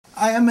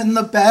I am in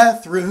the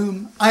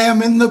bathroom. I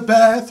am in the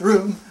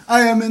bathroom.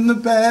 I am in the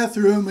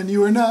bathroom, and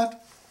you are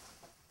not.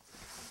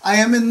 I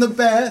am in the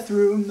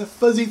bathroom, the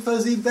fuzzy,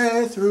 fuzzy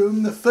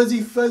bathroom, the fuzzy,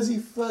 fuzzy,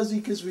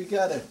 fuzzy, because we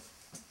got a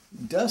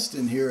dust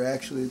in here,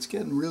 actually. It's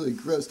getting really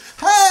gross.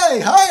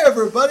 Hi,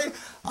 everybody.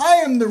 I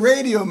am the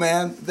radio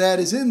man that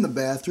is in the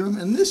bathroom,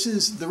 and this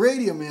is the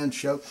Radio Man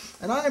Show,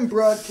 and I am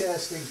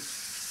broadcasting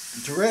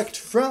direct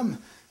from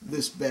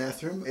this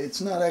bathroom. It's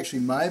not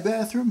actually my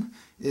bathroom.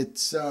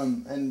 It's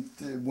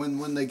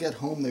when they get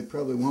home, they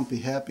probably won't be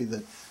happy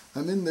that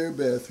I'm in their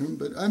bathroom,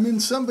 but I'm in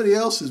somebody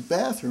else's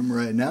bathroom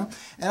right now,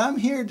 and I'm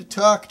here to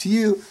talk to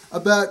you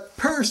about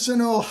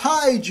personal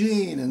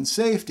hygiene and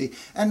safety.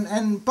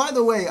 And by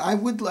the way, I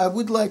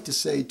would like to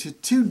say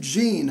to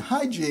Gene,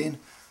 hi Gene.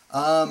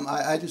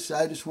 I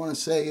just want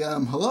to say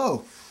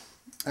hello,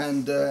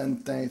 and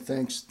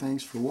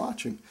thanks for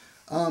watching.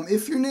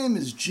 If your name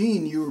is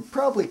Gene, you were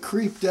probably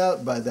creeped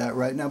out by that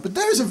right now, but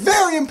there's a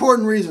very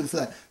important reason for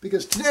that,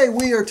 because today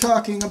we are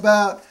talking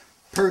about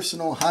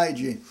personal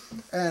hygiene.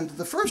 And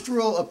the first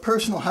rule of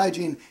personal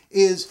hygiene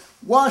is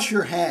wash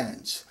your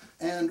hands.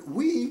 And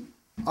we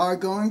are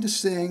going to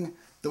sing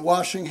the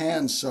washing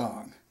hands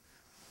song.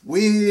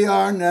 We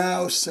are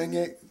now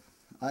singing.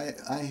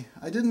 I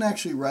didn't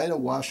actually write a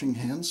washing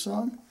hands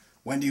song.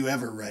 When do you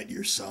ever write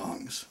your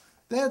songs?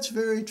 That's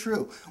very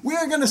true. We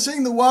are going to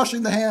sing the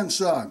washing the hands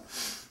song.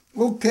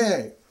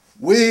 Okay.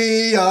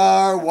 We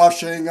are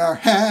washing our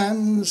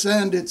hands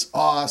and it's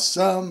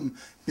awesome.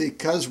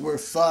 Because we're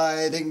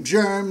fighting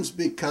germs,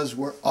 because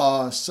we're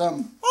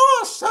awesome.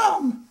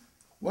 Awesome!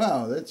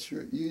 Wow,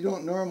 you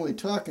don't normally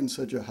talk in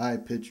such a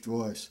high-pitched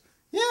voice.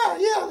 Yeah,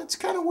 that's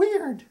kind of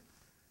weird.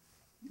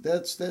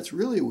 That's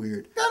really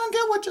weird. I don't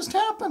get what just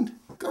happened.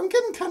 I'm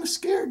getting kind of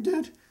scared,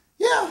 dude.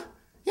 Yeah,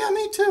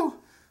 me too.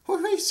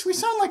 We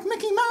sound like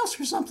Mickey Mouse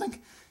or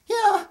something.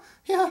 Yeah,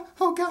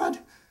 oh God.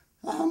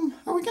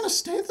 Are we gonna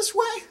stay this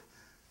way?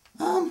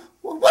 Well,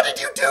 what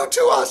did you do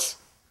to us?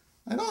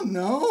 I don't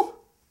know.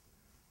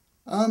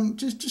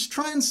 Just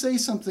try and say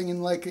something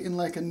in like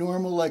a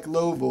normal,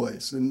 low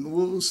voice, and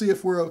we'll see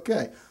if we're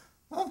okay.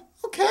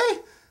 Okay.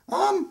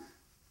 I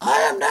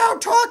am now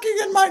talking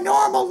in my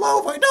normal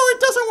low voice. No, it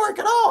doesn't work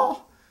at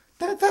all.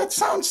 That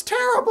sounds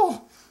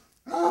terrible.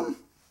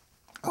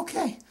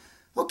 Okay,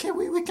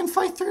 we can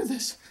fight through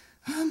this.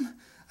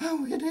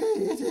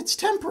 It's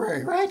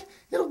temporary, right?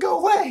 It'll go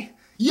away.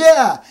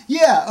 Yeah,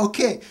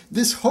 okay.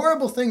 This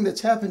horrible thing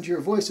that's happened to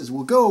your voices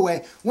will go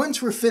away once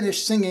we're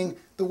finished singing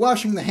the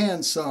washing the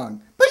hands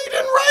song. But you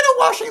didn't write a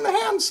washing the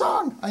hands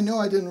song. I know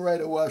I didn't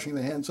write a washing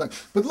the hands song,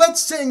 but let's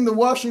sing the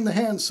washing the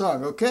hands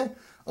song, okay?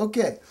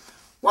 Okay.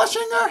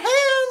 Washing our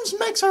hands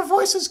makes our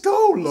voices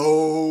go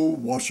low.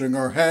 Washing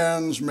our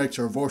hands makes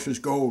our voices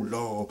go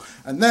low.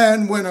 And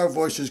then when our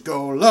voices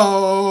go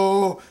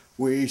low,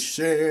 we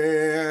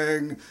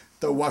sing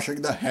the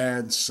washing the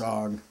hands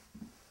song.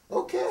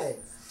 Okay.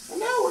 And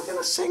now we're going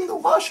to sing the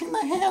washing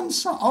the hands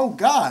song. Oh,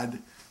 God.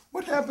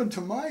 What happened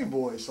to my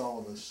voice all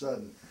of a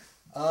sudden?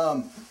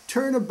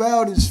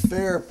 Turnabout is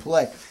fair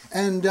play.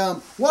 And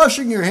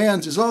washing your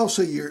hands is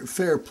also your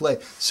fair play.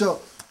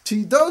 So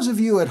to those of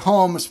you at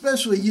home,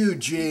 especially you,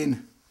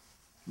 Gene,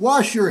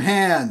 wash your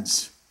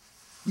hands.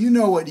 You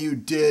know what you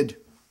did.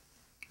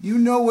 You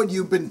know what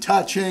you've been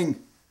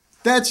touching.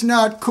 That's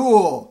not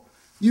cool.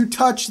 You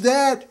touch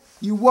that,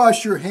 you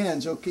wash your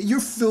hands, okay? You're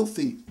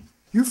filthy.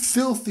 You're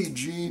filthy,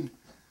 Gene.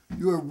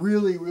 You are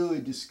really, really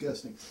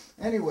disgusting.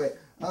 Anyway,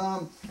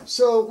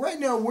 so right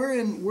now we're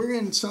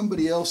in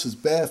somebody else's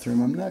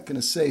bathroom. I'm not going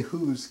to say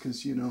whose,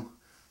 because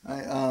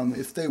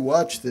if they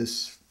watch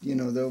this,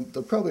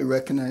 they'll probably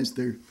recognize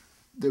their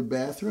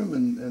bathroom,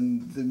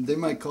 and they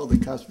might call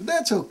the cops. But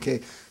that's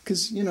okay,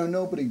 because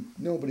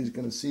nobody's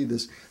going to see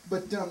this.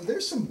 But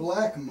there's some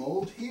black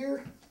mold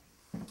here,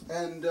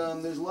 and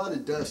there's a lot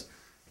of dust.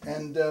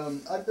 And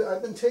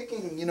I've been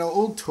taking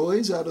old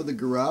toys out of the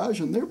garage,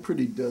 and they're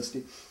pretty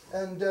dusty.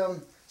 And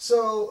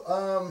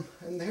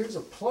and here's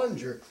a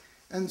plunger.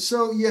 And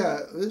so,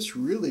 yeah, it's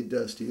really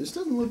dusty. This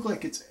doesn't look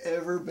like it's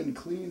ever been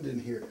cleaned in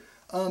here.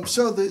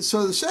 So the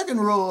second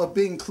rule of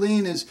being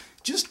clean is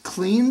just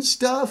clean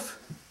stuff.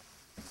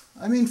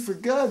 I mean, for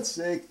God's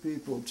sake,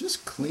 people,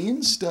 just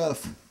clean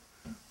stuff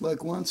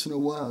like once in a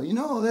while. You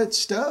know all that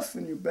stuff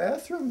in your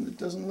bathroom that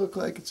doesn't look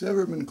like it's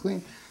ever been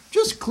cleaned?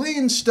 Just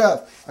clean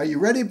stuff. Are you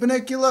ready,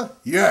 Bunnicula?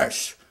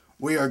 Yes,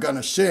 we are going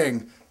to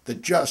sing the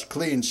Just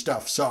Clean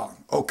Stuff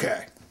song.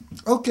 Okay.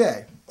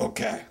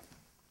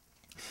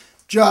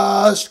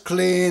 Just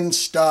clean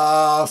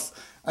stuff.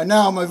 And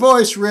now my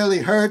voice really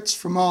hurts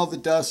from all the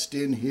dust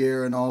in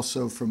here and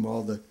also from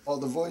all the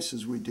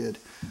voices we did.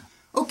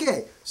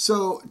 Okay,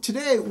 so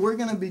today we're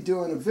going to be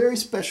doing a very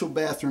special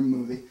bathroom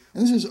movie.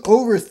 And this is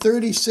over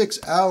 36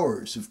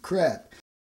 hours of crap.